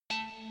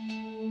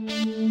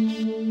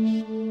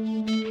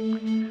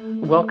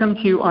Welcome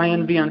to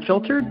INV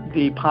Unfiltered,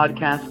 the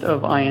podcast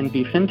of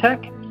INV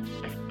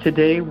FinTech.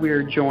 Today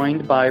we're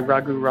joined by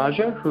Raghu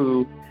Rajah,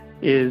 who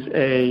is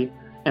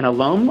an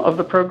alum of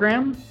the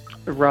program.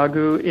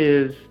 Raghu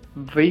is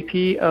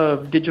VP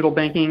of Digital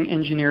Banking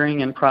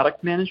Engineering and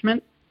Product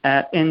Management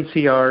at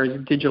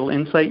NCR's Digital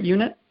Insight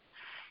Unit.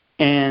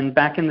 And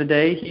back in the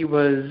day, he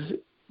was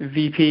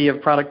VP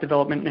of Product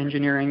Development and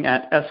Engineering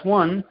at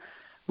S1,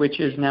 which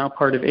is now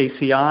part of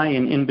ACI,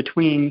 and in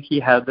between,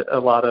 he had a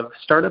lot of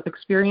startup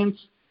experience,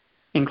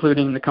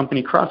 including the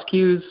company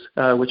CrossQs,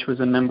 which was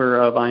a member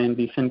of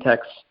INV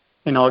FinTech's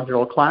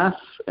inaugural class.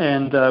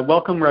 And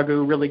welcome,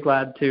 Raghu. Really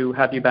glad to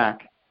have you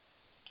back.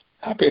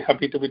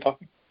 Happy to be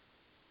talking.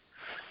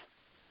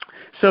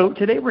 So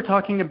today we're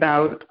talking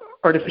about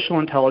artificial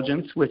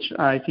intelligence, which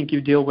I think you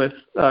deal with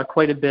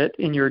quite a bit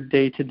in your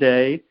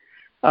day-to-day.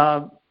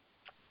 I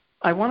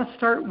want to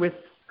start with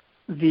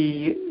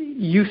the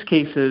use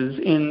cases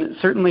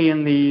certainly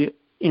in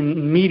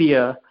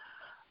media,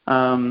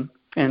 and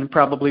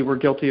probably we're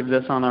guilty of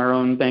this on our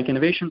own Bank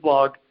Innovation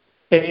blog.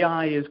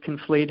 AI is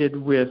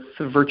conflated with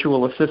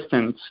virtual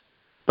assistants,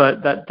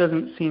 but that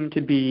doesn't seem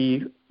to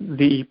be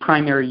the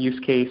primary use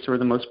case or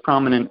the most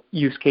prominent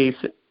use case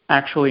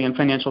actually in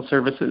financial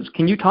services.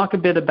 Can you talk a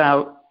bit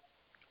about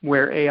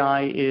where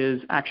AI is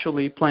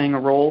actually playing a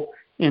role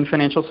in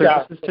financial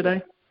services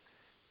today?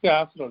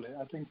 Yeah, absolutely.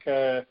 I think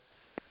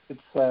it's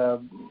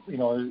the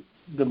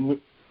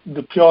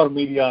pure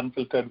media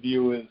unfiltered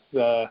view is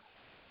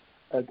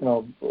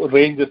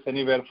ranges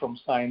anywhere from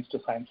science to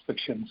science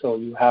fiction. So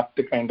you have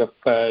to kind of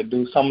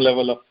do some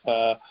level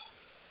of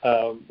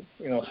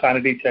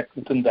sanity check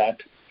within that.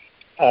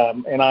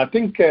 And I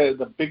think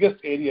the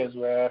biggest areas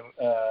where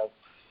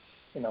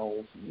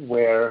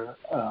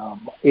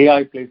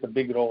AI plays a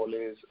big role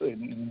is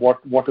in what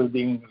is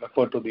being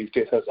referred to these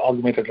days as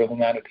augmented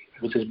humanity,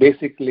 which is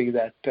basically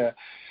that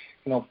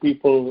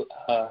people,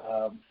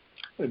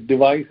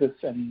 devices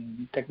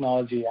and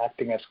technology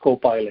acting as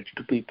co-pilots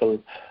to people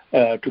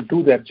to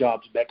do their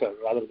jobs better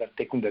rather than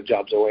taking their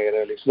jobs away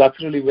really. So that's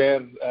really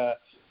where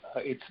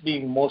it's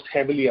being most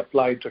heavily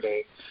applied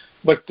today.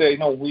 But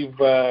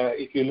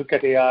if you look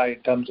at AI in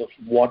terms of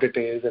what it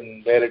is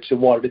and where it's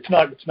evolved, it's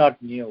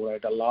not new,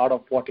 right? A lot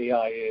of what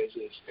AI is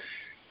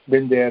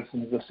been there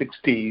since the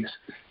 60s,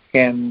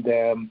 and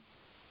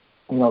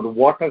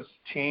what has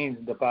changed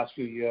in the past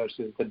few years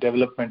is the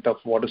development of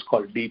what is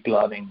called deep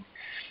learning,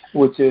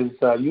 which is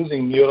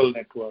using neural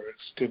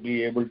networks to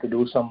be able to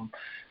do some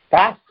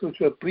tasks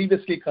which were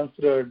previously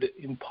considered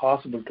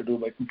impossible to do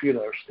by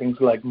computers, things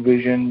like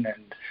vision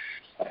and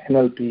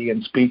NLP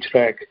and speech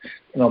rec.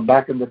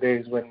 Back in the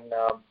days when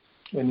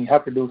you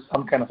have to do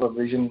some kind of a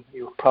vision,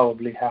 you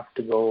probably have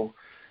to go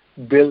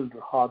build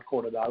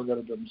hard-coded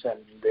algorithms,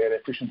 and their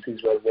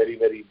efficiencies were very,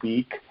 very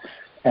weak.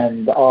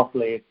 And of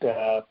late,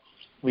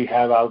 we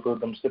have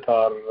algorithms that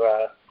are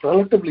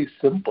relatively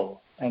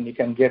simple, and you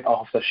can get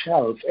off the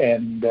shelf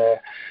and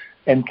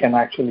can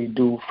actually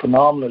do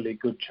phenomenally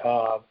good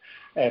job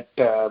at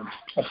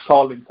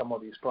solving some of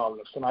these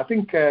problems. And I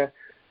think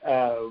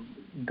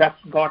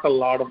that's got a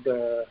lot of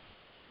the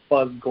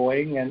buzz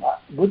going. And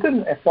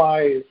within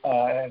FI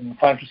and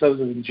financial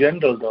services in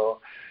general,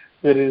 though,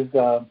 there is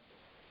a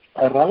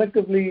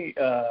relatively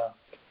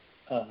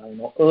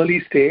early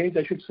stage,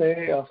 I should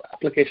say, of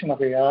application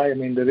of AI. I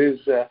mean, there is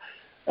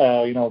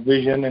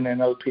vision and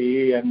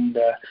NLP and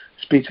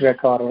speech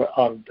rec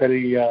are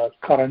very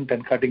current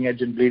and cutting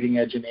edge and bleeding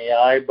edge in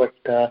AI, but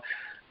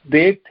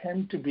they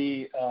tend to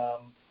be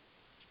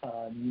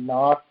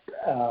not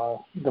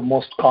the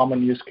most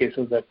common use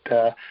cases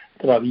that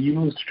are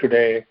used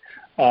today,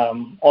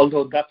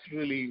 although that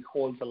really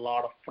holds a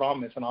lot of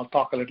promise, and I'll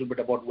talk a little bit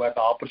about where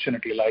the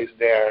opportunity lies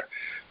there.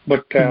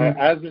 But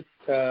as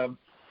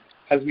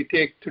we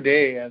take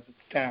today, as it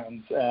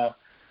stands,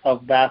 a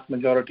vast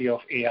majority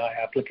of AI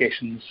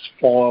applications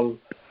fall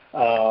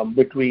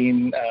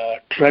between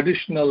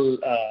traditional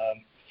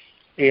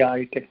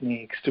AI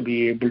techniques to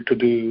be able to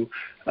do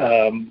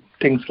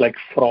things like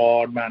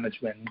fraud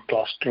management,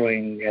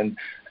 clustering,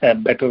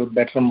 and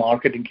better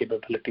marketing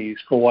capabilities,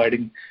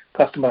 providing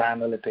customer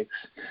analytics.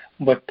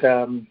 But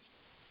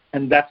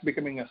and that's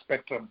becoming a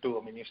spectrum too.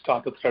 I mean, you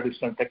start with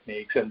traditional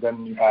techniques, and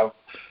then you have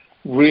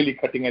really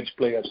cutting-edge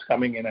players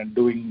coming in and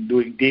doing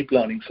deep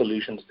learning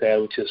solutions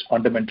there, which is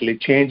fundamentally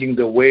changing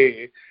the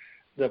way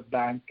the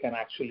bank can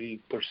actually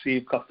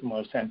perceive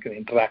customers and can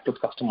interact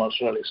with customers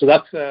really. So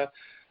that's the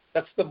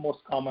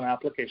most common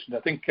application.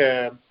 I think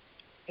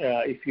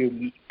if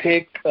you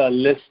take a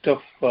list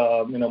of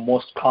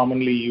most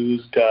commonly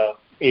used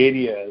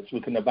areas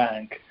within a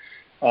bank,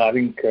 I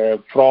think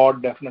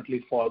fraud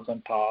definitely falls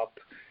on top,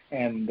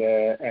 and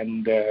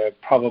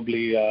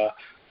probably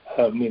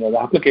the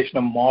application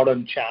of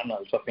modern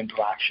channels of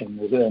interaction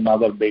is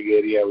another big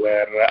area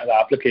where the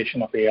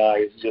application of AI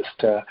is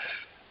just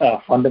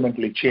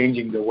fundamentally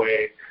changing the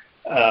way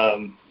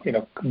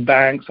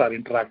banks are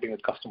interacting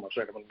with customers.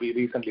 Right? I mean, we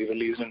recently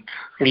released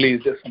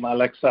some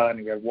Alexa,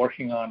 and we are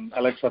working on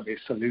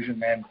Alexa-based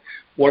solution and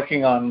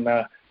working on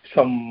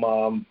some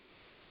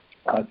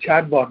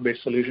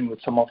chatbot-based solution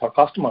with some of our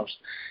customers,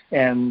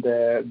 and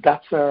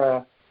that's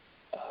a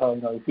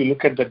if you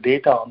look at the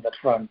data on that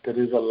front, there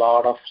is a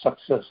lot of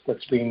success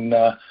that's been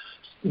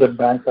that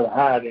banks have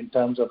had in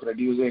terms of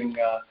reducing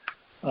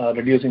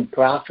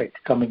traffic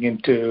coming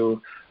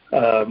into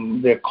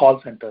their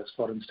call centers,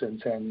 for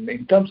instance. And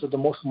in terms of the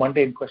most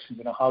mundane questions,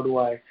 where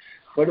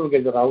do I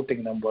get the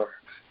routing number?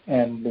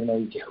 And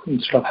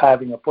instead of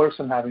having a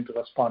person having to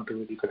respond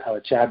to it, you could have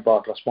a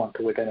chatbot respond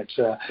to it, and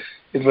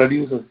it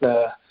reduces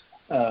the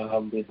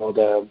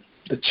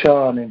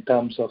churn in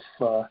terms of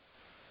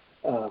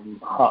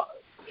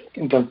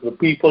the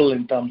people,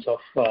 in terms of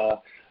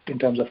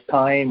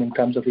time, in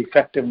terms of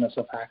effectiveness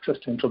of access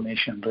to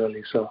information,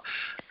 really. So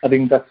I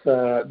think those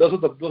are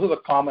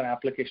the common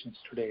applications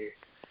today.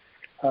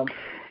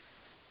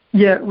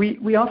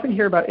 We often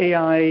hear about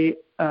AI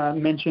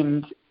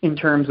mentioned in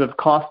terms of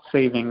cost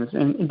savings,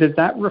 and does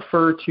that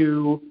refer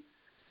to,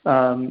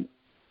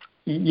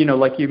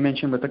 like you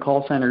mentioned with the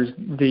call centers,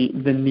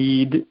 the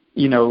need,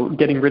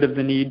 getting rid of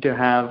the need to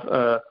have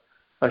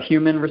a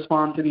human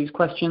respond to these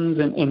questions,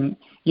 and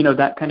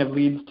that kind of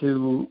leads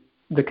to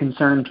the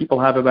concern people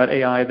have about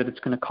AI that it's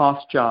going to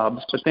cost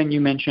jobs. But then you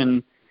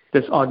mention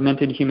this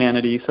augmented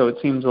humanity, so it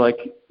seems like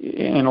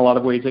in a lot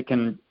of ways it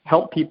can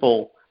help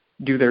people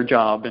do their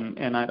job,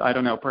 and I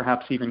don't know,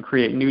 perhaps even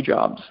create new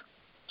jobs.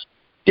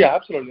 Yeah,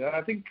 absolutely. And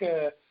I think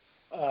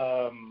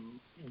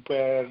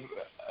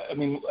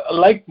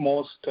like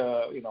most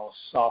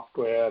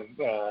software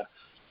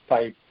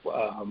type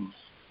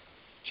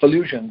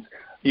solutions,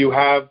 you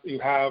have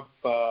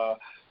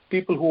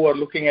people who are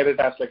looking at it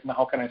as like,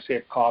 how can I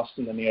save costs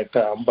in the near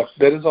term? But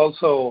there is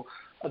also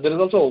a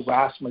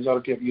vast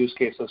majority of use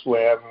cases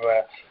where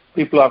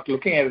people are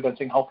looking at it and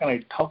saying, how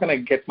can I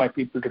get my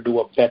people to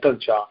do a better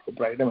job,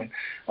 right? You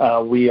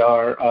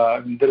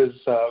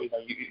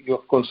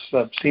of course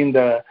have seen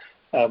the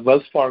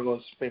Wells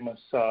Fargo's famous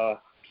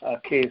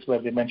case where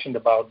they mentioned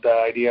about the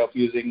idea of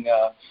using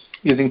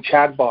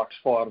chatbots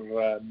for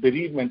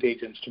bereavement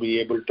agents to be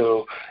able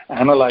to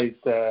analyze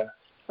the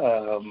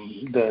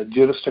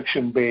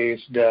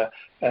jurisdiction-based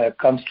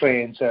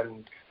constraints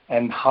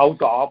and how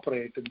to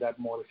operate in that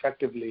more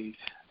effectively,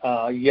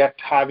 yet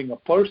having a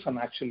person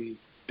actually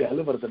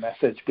deliver the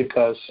message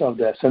because of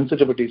the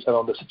sensitivities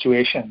around the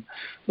situation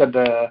that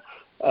the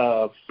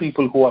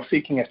people who are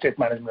seeking estate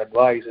management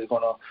advice is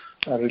going to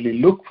really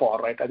look for,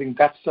 right? I think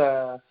that's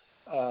a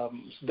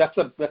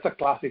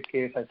classic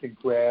case, I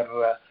think, where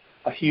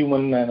a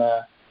human and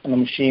a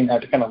machine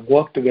have to kind of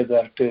work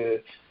together to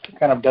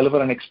kind of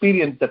deliver an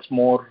experience that's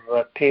more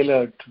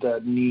tailored to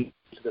the needs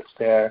that's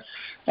there.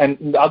 And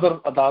the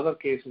other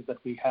cases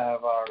that we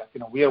have are,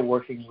 we are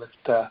working with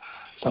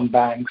some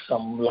banks,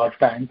 some large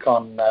bank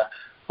on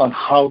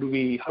how do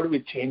we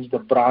change the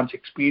branch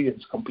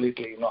experience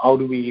completely. How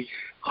do we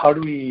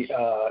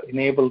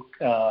enable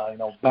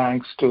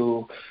bankers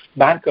to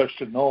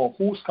know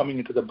who's coming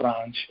into the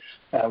branch,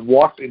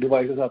 what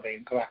devices are they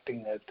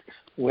interacting with,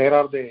 where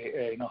are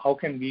they, how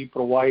can we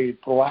provide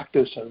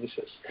proactive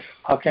services,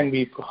 how can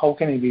we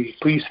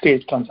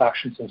pre-stage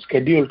transactions and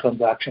schedule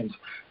transactions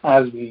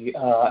as we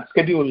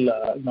schedule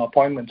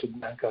appointments with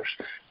bankers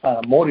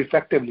more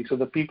effectively, so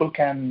that people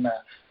can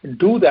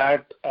do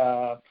that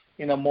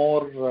in a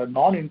more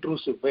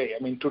non-intrusive way. I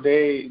mean,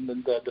 today in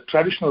the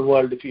traditional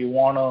world, if you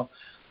want to,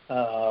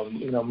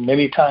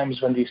 many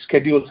times when these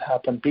schedules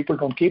happen, people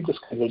don't keep the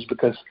schedules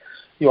because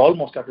you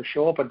almost have to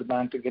show up at the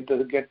bank to get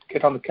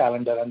on the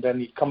calendar, and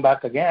then you come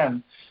back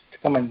again to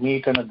come and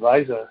meet an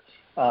advisor.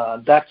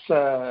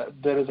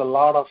 There is a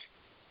lot of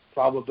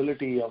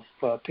probability of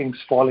things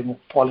falling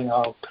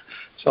out.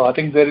 So I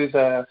think there is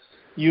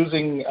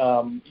using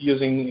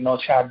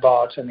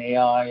chatbots and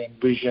AI and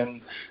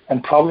vision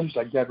and problems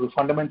like that will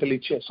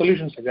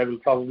solutions like that will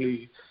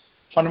probably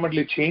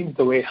fundamentally change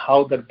the way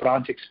how that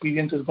branch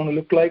experience is going to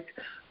look like,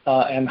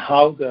 and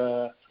how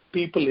the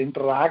people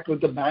interact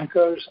with the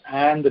bankers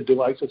and the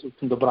devices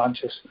within the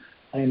branches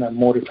in a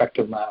more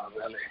effective manner,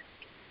 really.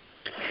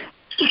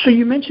 So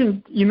you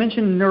mentioned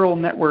neural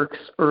networks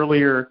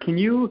earlier. Can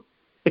you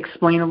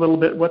explain a little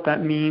bit what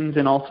that means?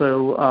 And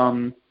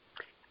also,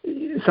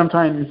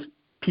 sometimes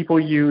people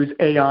use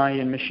AI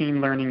and machine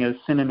learning as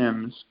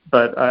synonyms,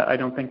 but I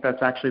don't think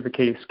that's actually the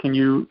case. Can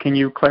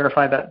you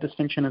clarify that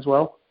distinction as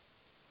well?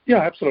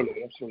 Yeah,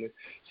 absolutely.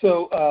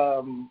 So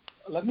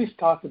let me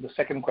start with the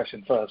second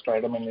question first,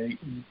 right? I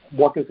mean,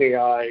 what is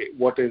AI?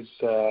 What is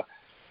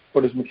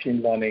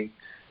machine learning?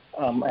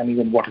 And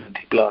even what is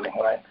deep learning,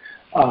 right?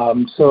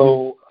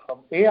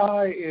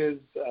 AI is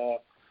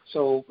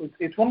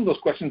it's one of those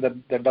questions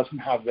that doesn't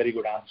have very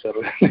good answer,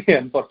 really,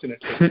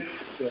 unfortunately.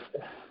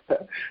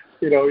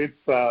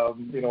 It's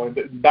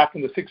back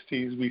in the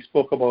 60s, we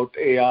spoke about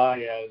AI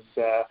as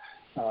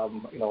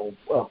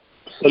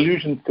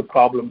solutions to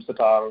problems that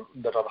are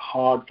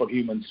hard for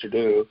humans to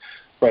do,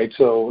 right?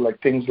 So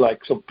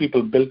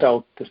people built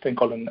out this thing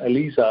called an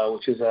ELIZA,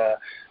 which is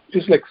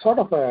like sort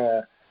of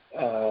a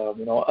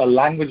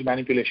language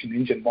manipulation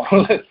engine, more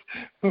or less,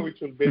 which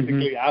will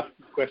basically ask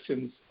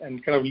questions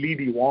and kind of lead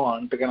you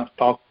on to kind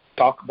of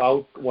talk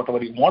about whatever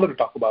he wanted to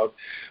talk about,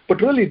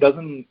 but really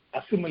doesn't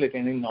assimilate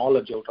any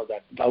knowledge out of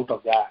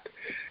that.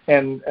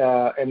 And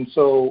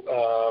so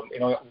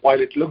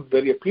while it looked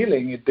very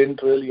appealing, it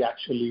didn't really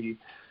actually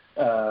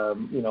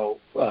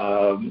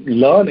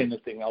learn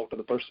anything out of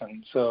the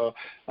person. So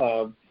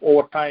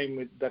over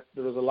time, there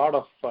was a lot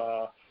of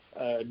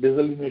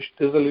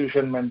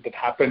disillusionment that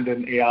happened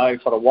in AI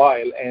for a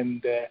while,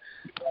 and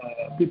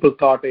people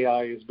thought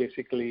AI is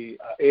basically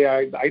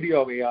AI. The idea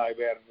of AI,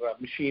 where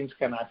machines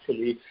can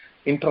actually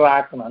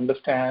interact and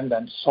understand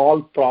and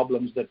solve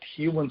problems that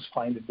humans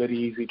find it very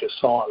easy to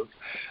solve,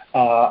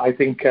 I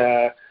think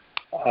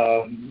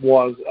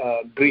was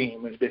a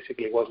dream. Is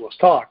basically what was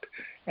taught.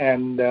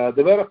 And there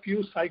were a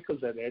few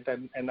cycles in it,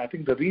 and I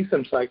think the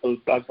recent cycle,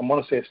 I'm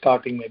going to say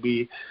starting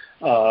maybe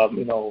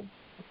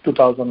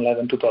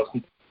 2011,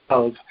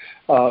 2012,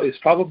 is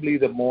probably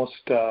the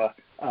most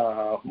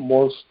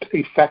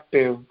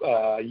effective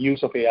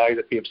use of AI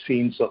that we have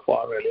seen so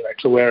far, really, right?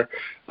 So where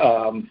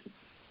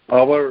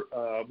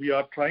we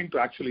are trying to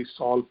actually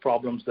solve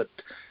problems that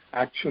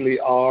actually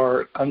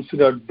are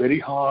considered very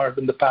hard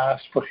in the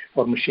past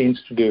for machines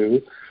to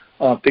do.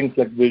 Things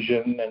like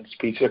vision and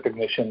speech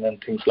recognition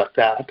and things like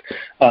that,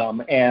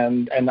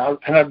 and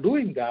are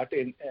doing that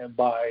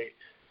by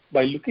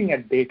looking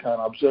at data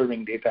and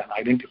observing data and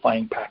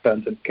identifying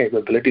patterns and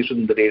capabilities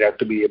within the data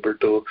to be able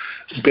to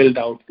build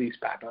out these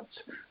patterns.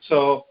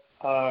 So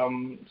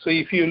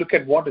if you look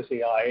at what is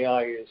AI,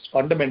 AI is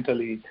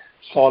fundamentally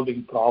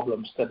solving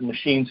problems that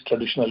machines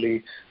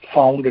traditionally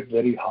found it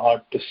very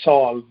hard to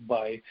solve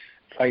by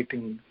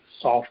writing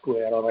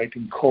software or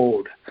writing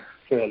code,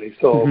 really.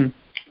 So.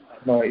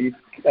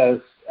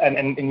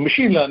 And in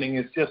machine learning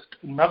is just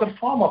another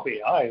form of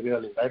AI,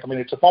 really, right? I mean,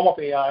 it's a form of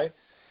AI.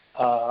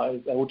 I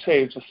would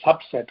say it's a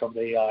subset of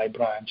the AI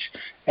branch.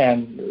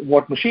 And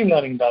what machine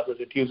learning does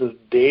is it uses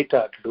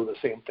data to do the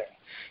same thing.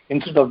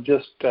 Instead of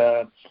just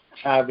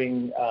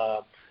having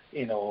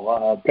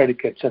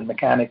predicates and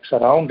mechanics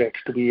around it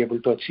to be able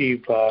to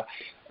achieve the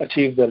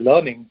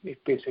learning,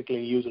 it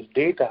basically uses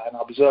data and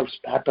observes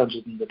patterns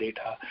within the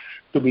data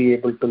to be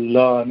able to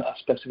learn a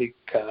specific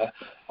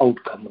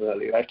outcome,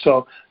 really, right?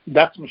 So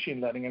that's machine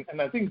learning.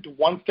 And I think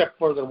one step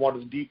further, what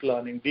is deep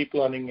learning? Deep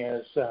learning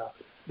is,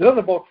 there are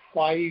about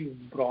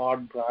 5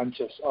 broad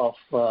branches of,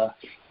 I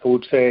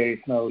would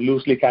say,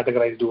 loosely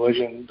categorized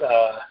versions,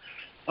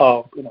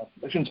 I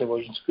shouldn't say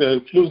versions,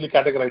 loosely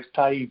categorized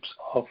types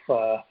of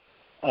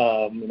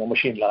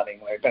machine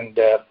learning, right? And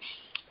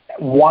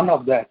one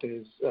of that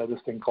is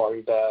this thing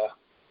called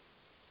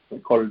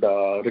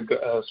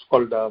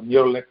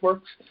neural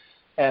networks.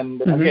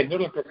 And again,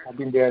 neural networks have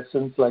been there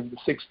since like the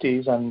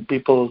 60s, and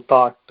people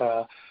thought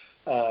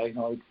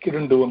it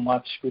couldn't do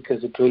much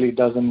because it really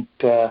doesn't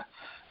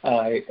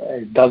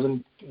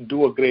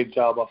do a great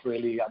job of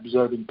really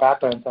observing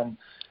patterns.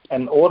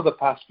 And over the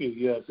past few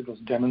years, it was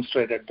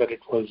demonstrated that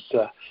it was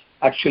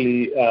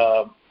actually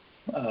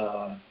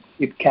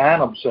it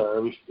can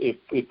observe if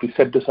we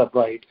set this up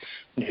right,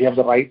 if you have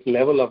the right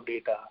level of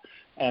data,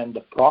 and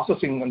the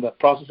processing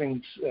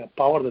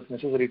power that's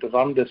necessary to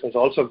run this has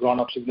also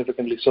gone up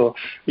significantly. So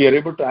we are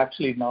able to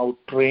actually now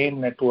train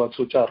networks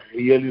which are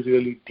really,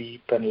 really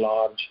deep and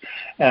large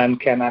and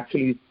can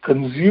actually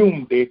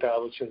consume data,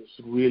 which is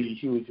really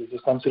huge. It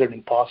was considered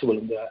impossible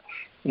in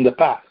the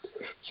past.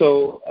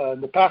 So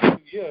in the past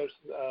few years,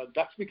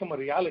 that's become a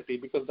reality.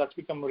 Because that's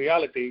become a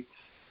reality,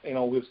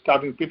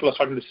 people are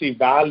starting to see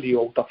value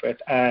out of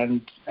it,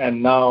 and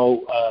now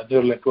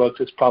neural networks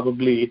is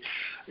probably,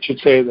 I should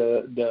say,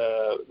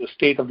 the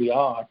state of the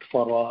art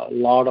for a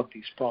lot of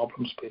these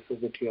problem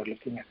spaces that you are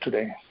looking at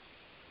today.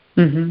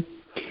 Mm-hmm.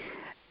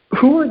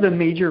 Who are the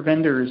major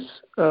vendors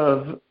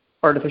of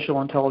artificial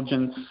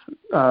intelligence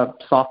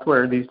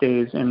software these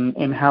days,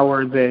 and how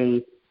are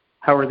they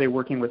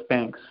working with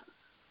banks?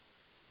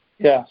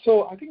 Yeah,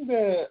 so I think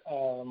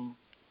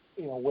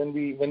when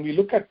we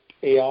look at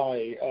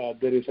AI,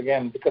 there is,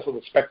 again, because of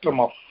the spectrum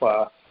of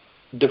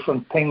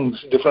different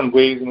things, different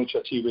ways in which to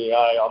achieve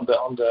AI.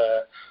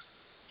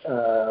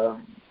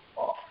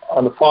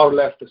 On the far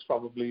left is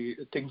probably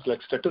things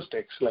like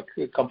statistics, like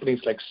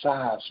companies like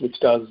SAS, which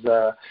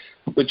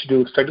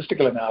do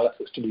statistical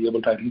analysis to be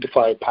able to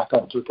identify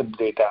patterns within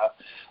data.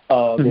 They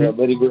are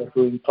very good at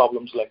doing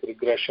problems like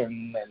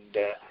regression and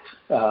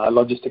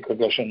logistic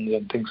regressions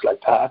and things like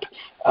that.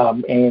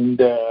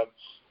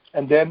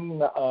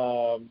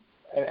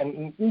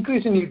 And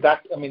increasingly,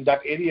 that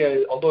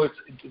area, although it's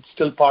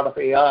still part of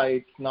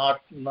AI,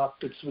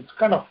 it's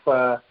kind of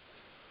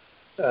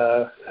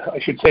I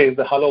should say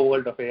the hello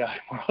world of AI,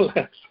 more or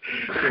less.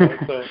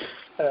 So,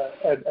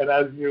 and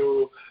as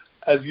you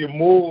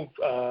move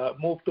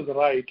to the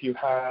right, you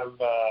have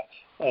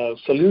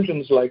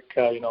solutions like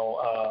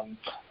K-means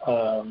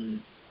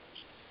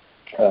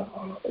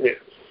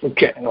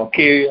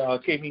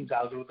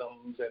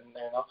algorithms and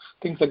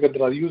things like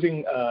that are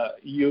using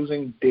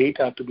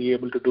data to be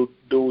able to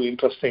do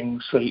interesting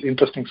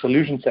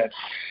solution sets.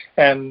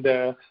 And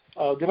there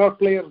are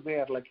players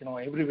there, like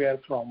everywhere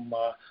from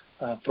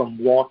from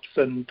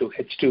Watson to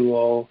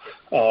H2O.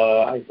 There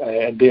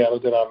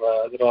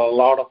are a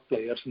lot of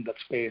players in that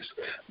space,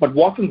 but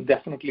Watson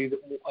definitely,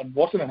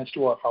 Watson and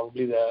H2O are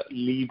probably the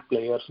lead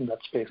players in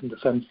that space, in the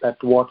sense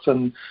that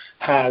Watson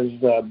has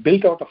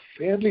built out a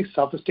fairly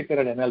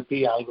sophisticated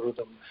NLP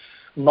algorithm,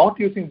 not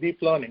using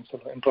deep learning. So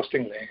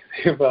interestingly,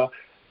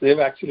 they've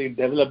actually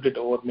developed it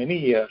over many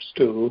years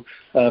to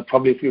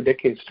probably a few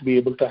decades to be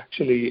able to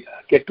actually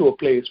get to a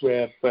place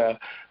where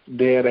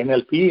their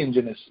NLP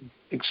engine is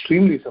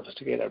extremely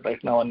sophisticated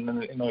right now,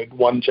 and it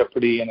won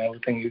Jeopardy and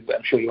everything.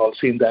 I'm sure you've all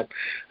seen that.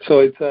 So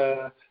it's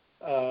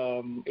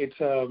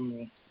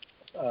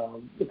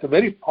a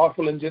very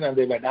powerful engine, and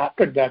they've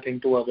adapted that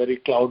into a very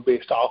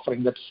cloud-based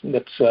offering that's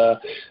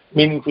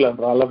meaningful and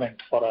relevant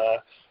for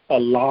a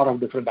lot of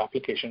different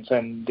applications.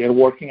 And they're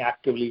working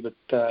actively with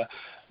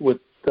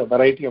a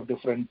variety of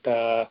different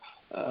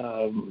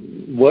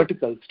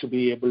verticals to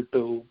be able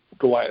to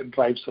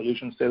drive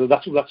solutions there.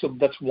 That's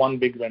one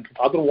big vendor.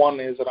 The other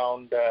one is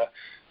around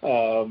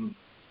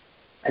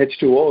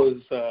H2O.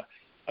 Is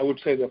I would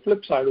say the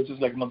flip side, which is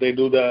like they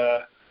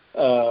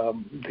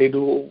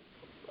do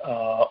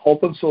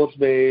open source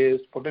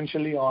based,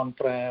 potentially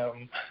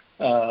on-prem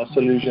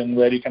solution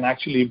where you can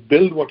actually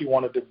build what you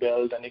wanted to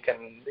build, and you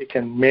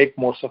can make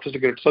more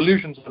sophisticated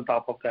solutions on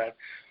top of that,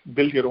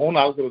 build your own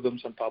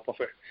algorithms on top of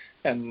it,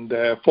 and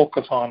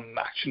focus on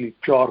actually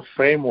pure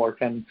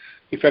framework and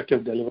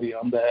effective delivery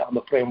on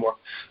the framework.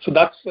 So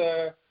that's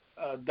the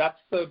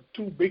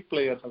two big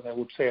players, as I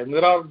would say, and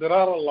there are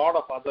a lot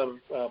of other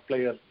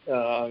players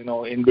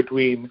in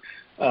between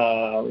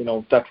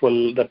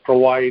that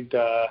provide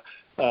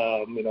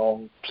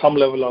some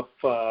level of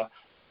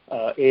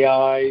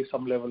AI,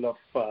 some level of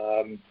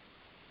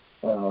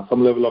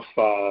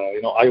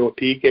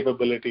IoT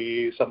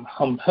capabilities,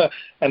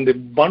 and they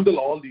bundle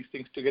all these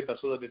things together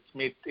so that it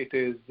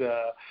is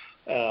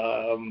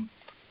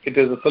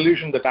a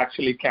solution that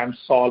actually can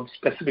solve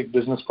specific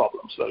business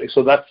problems. Really.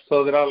 So there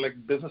are like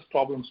business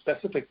problem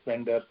specific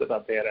vendors that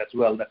are there as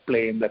well that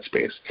play in that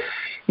space.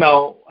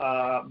 Now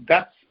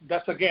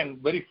that's again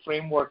very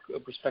framework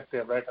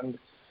perspective, right?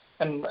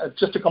 And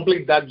just to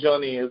complete that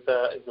journny is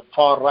the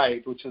far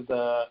right, which is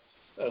the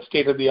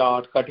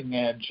state-of-the-art,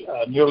 cutting-edge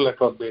neural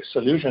network-based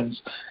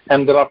solutions.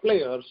 And there are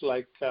players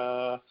like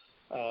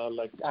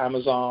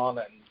Amazon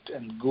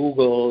and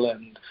Google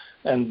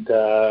and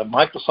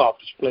Microsoft,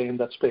 which play in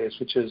that space.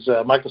 Which is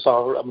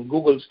Microsoft. I mean,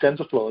 Google's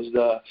TensorFlow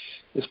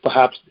is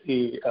perhaps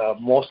the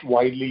most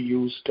widely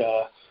used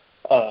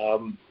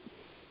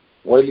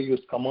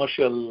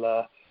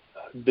commercial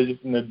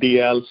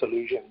DL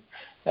solution.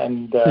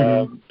 And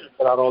there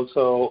are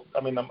also,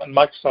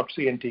 Microsoft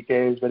CNTK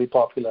is very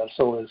popular,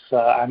 so is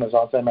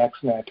Amazon's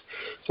MXNet.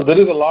 So there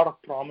is a lot of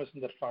promise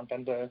in that front.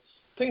 And the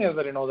thing is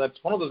that, that's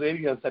one of those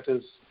areas that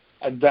is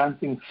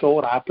advancing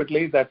so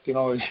rapidly that,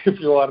 if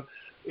you are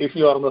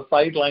on the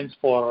sidelines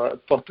for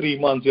 3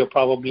 months, you're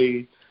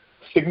probably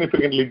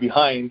significantly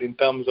behind in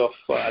terms of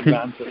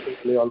advances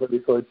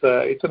already. So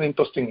it's an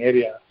interesting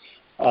area.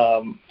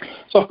 So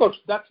of course,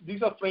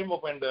 these are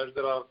framework vendors.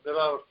 There are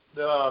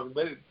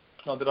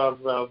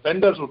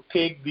vendors who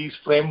take these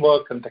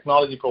framework and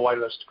technology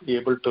providers to be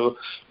able to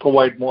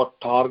provide more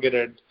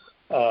targeted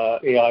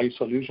AI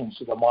solutions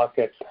to the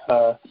market.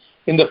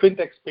 In the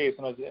fintech space,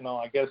 I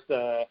guess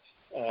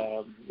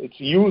it's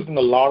used in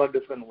a lot of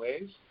different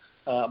ways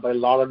by a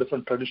lot of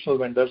different traditional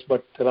vendors.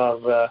 But there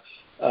are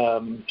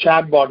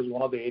chatbot is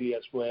one of the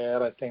areas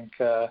where I think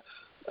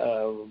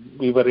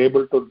we were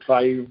able to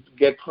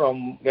get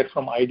from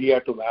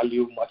idea to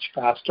value much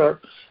faster,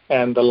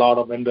 and a lot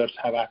of vendors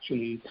have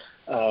actually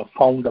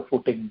found a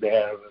footing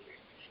there.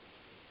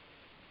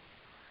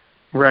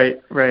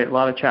 Right. A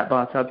lot of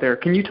chatbots out there.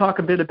 Can you talk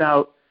a bit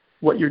about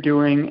what you're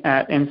doing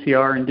at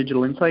NCR and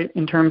Digital Insight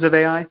in terms of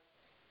AI?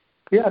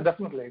 Yeah,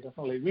 definitely.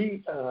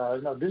 We,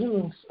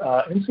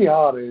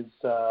 NCR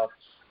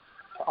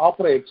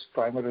operates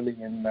primarily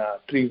in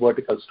 3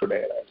 verticals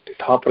today. Right?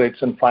 It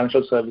operates in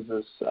financial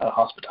services,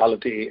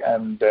 hospitality,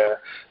 and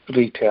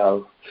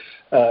retail.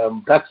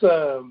 That's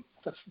a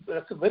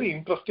very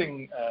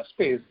interesting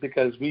space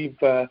because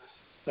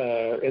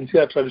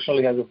NCR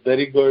traditionally has a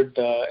very good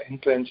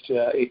entrenched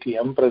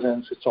ATM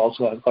presence. It's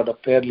also got a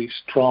fairly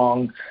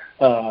strong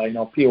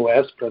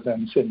POS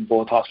presence in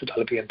both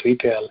hospitality and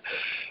retail.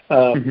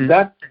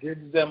 That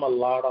gives them a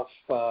lot of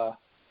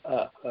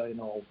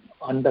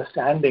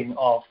understanding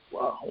of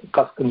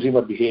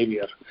consumer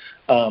behavior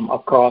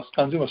across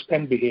consumer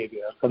spend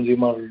behavior,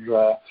 consumer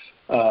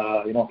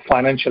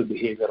financial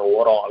behavior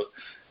overall.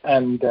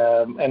 And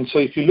so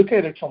if you look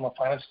at it from a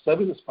financial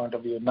services point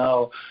of view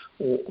now,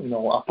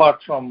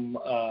 apart from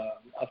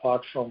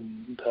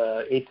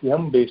the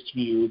ATM-based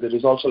view, there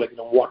is also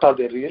what are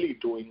they really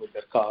doing with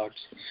their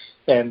cards,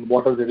 and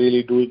what are they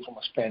really doing from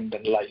a spend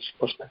and life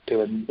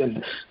perspective,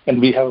 and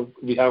we have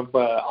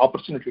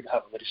opportunity to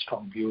have a very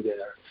strong view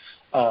there.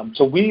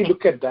 So we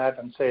look at that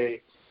and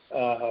say,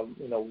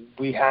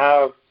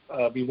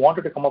 we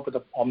wanted to come up with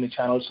an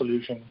omni-channel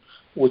solution,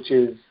 which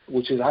is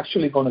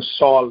actually going to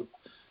solve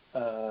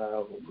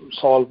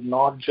solve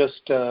not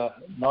just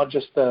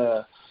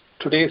the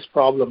today's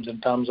problems in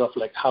terms of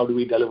like how do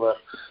we deliver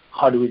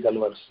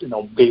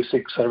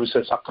basic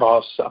services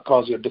across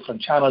your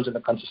different channels in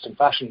a consistent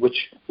fashion,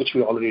 which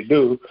we already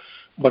do,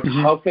 but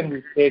how can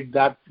we take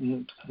that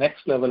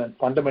next level and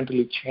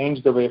fundamentally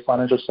change the way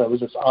financial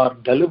services are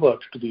delivered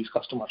to these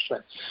customers,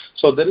 right?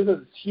 So there is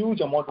a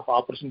huge amount of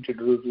opportunity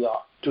to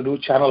do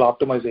channel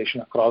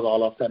optimization across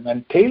all of them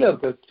and tailor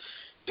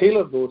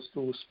those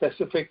to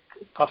specific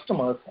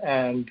customers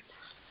and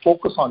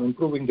focus on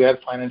improving their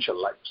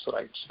financial lives,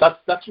 right? So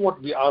that's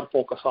what our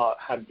focus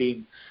had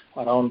been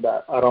around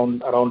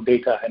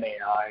data and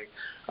AI,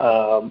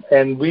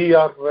 and we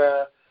are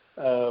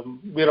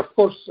of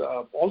course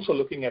also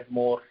looking at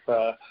more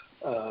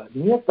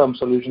near-term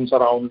solutions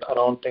around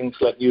things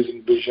like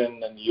using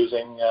vision and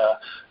using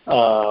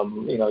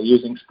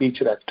speech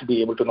rec to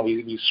be able to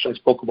we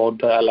spoke about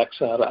the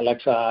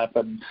Alexa app,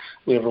 and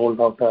we're rolling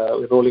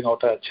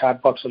out a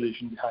chatbot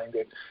solution behind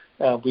it.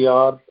 We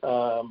are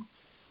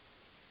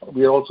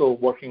also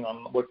working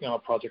on a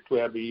project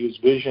where we use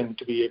vision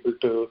to be able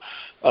to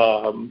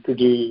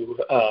do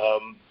a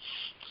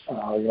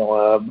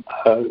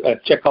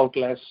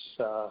checkout-less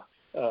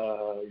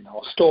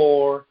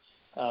store,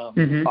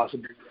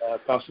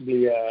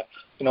 possibly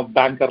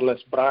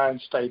bankerless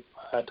branch type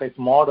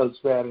models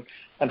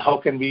and how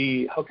can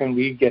we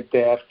get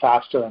there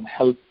faster and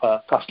help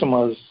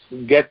customers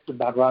get the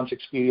advanced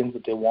experience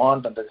that they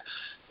want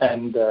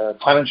and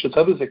financial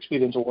service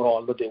experience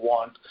overall that they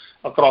want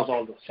across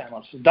all those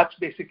channels. So that's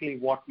basically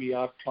what we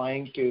are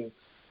trying to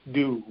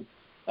do.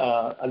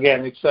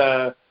 Again, it's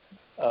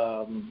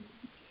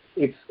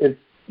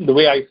the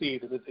way I see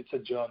it, it's a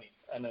journey,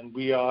 and then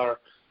we are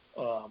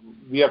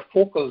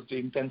focused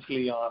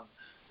intensely on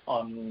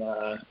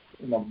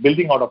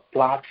building out a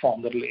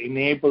platform that will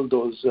enable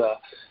those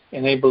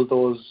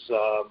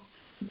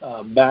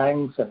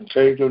banks and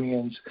trade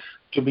unions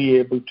to be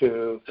able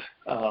to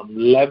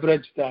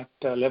leverage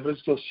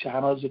those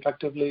channels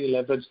effectively,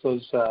 leverage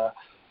those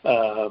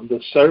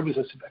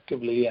services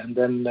effectively, and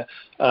then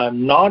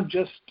not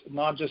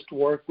just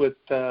work with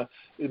the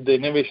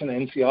innovation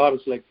NCR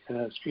is like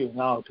spewing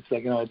out. It's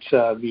like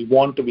we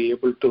want to be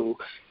able to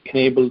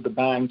enable the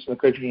banks and the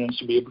credit unions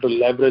to be able to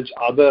leverage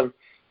other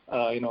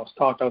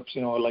startups,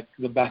 like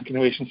the bank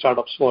innovation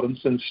startups, for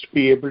instance, to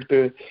be able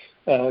to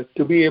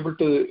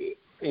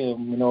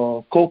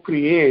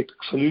co-create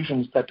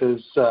solutions that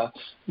is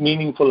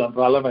meaningful and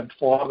relevant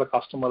for the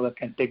customer that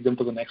can take them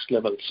to the next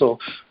level. So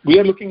we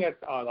are looking at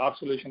our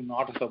solution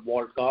not as a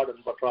walled garden,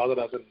 but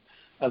rather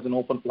as an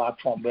open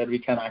platform where we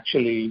can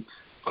actually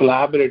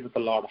collaborate with a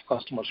lot of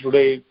customers.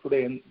 Today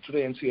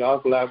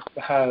NCR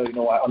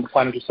on the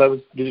financial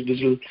service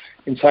digital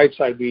insight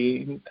side,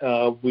 we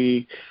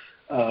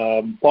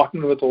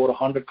partner with over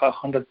 100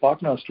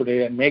 partners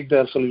today and make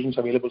their solutions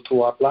available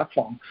through our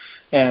platform,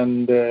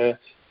 and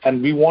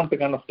we want to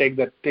kind of take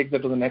that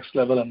to the next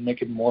level and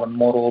make it more and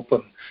more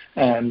open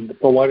and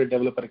provide a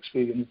developer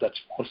experience that's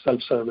more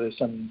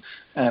self-service,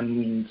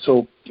 and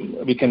so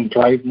we can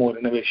drive more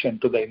innovation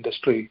to the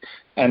industry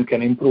and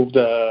can improve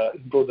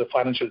the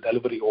financial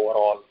delivery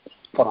overall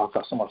for our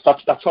customers.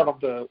 That's sort of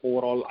the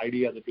overall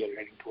idea that we are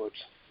heading towards.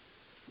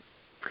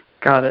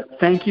 Got it.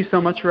 Thank you so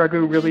much,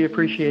 Raghu. Really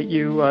appreciate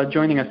you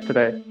joining us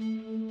today.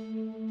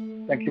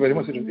 Thank you very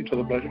much. It was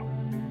a pleasure.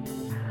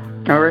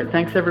 All right.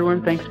 Thanks,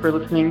 everyone. Thanks for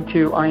listening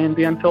to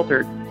INV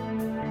Unfiltered.